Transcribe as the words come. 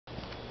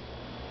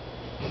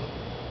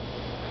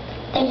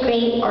The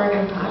Great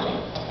Organ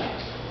Project.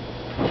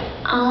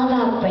 All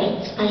About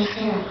Brains by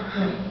Sarah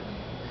Hunt.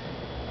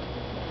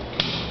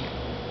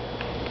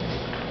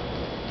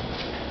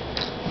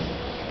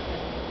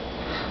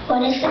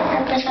 What is the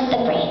purpose of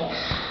the brain?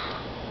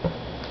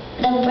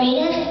 The brain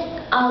is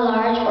a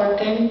large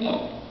organ.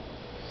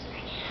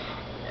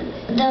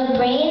 The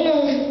brain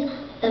is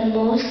the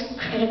most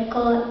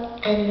critical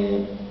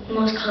and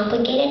most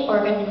complicated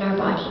organ in our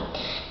body.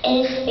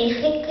 It is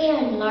basically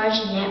a large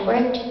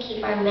network to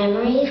keep our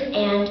memories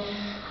and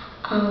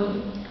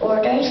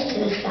orders to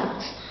the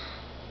cells.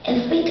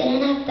 If we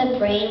didn't have the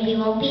brain, we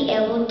won't be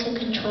able to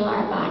control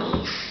our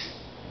bodies.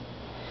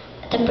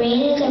 The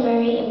brain is a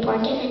very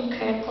important and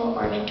critical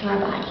organ to our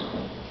body.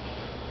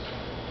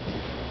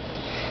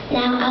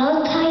 Now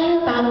I'll tell you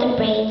about the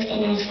brain's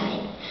inner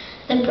side.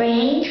 The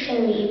brain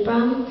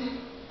cerebrum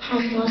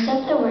has most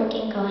of the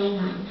working going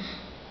on.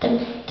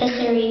 The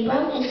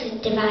cerebrum is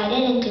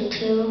divided into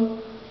two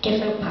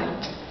different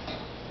parts.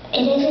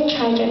 It is in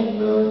charge of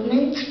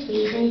movements,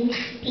 reason,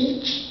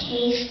 speech,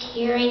 taste,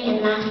 hearing,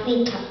 and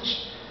lastly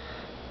touch.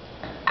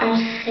 Our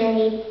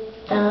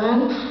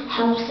cerebellum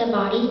helps the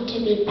body to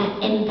be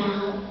in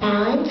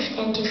balance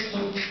and to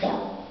stand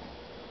still.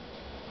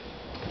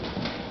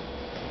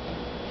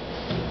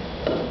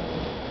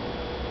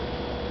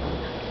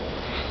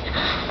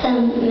 The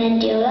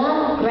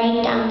medulla,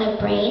 right down the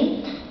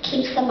brain,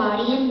 keeps the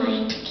body and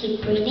mind to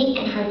keep breathing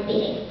and heart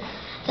beating.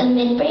 The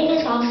midbrain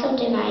is also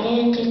divided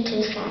into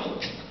two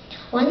sides.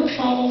 One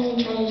side is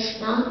in charge of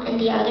smell and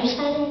the other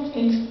side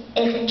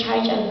is in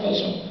charge of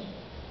vision.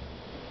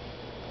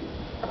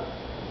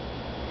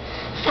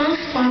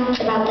 Fast facts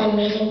about the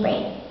amazing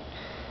brain.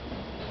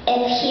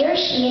 If he or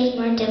she is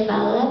more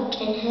developed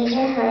in his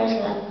or her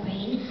left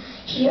brain,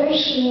 he or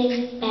she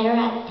is better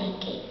at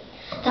thinking.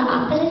 The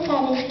opposite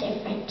side is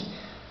different.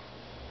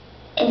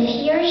 If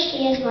he or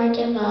she is more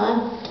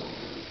developed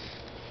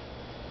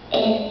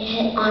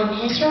on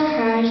his or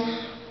her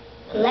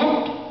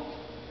left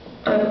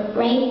or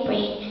right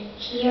brain,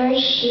 he or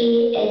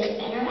she is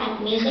better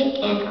at music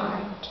and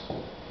art.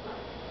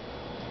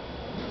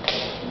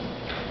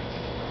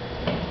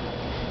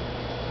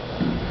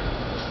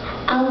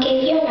 I'll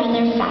give you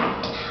another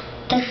fact.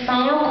 The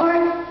spinal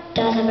cord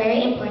does a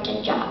very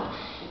important job.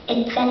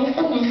 It sends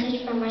the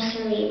message from our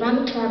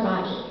cerebrum to our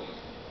body.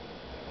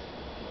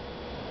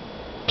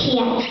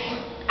 P.S.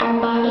 Our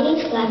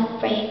body's left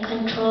brain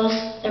controls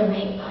the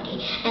right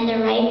body, and the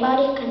right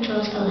body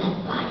controls the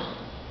left body.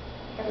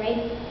 The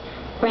right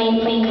brain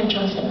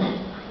controls the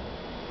left body.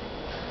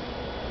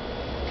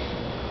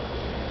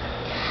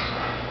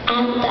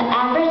 And the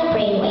average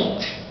brain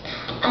weight.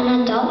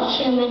 An adult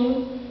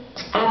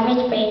human's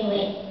average brain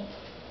weight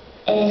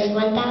is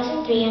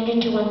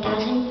 1,300 to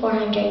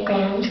 1,400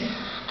 grams.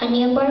 A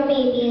newborn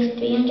baby is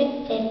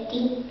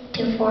 350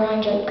 to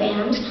 400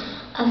 grams.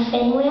 A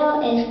fin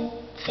whale is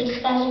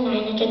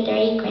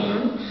 6,930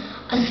 grams.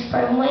 A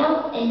sperm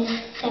whale is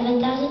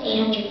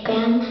 7,800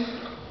 grams.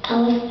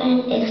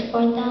 Elephant is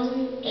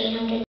 4,800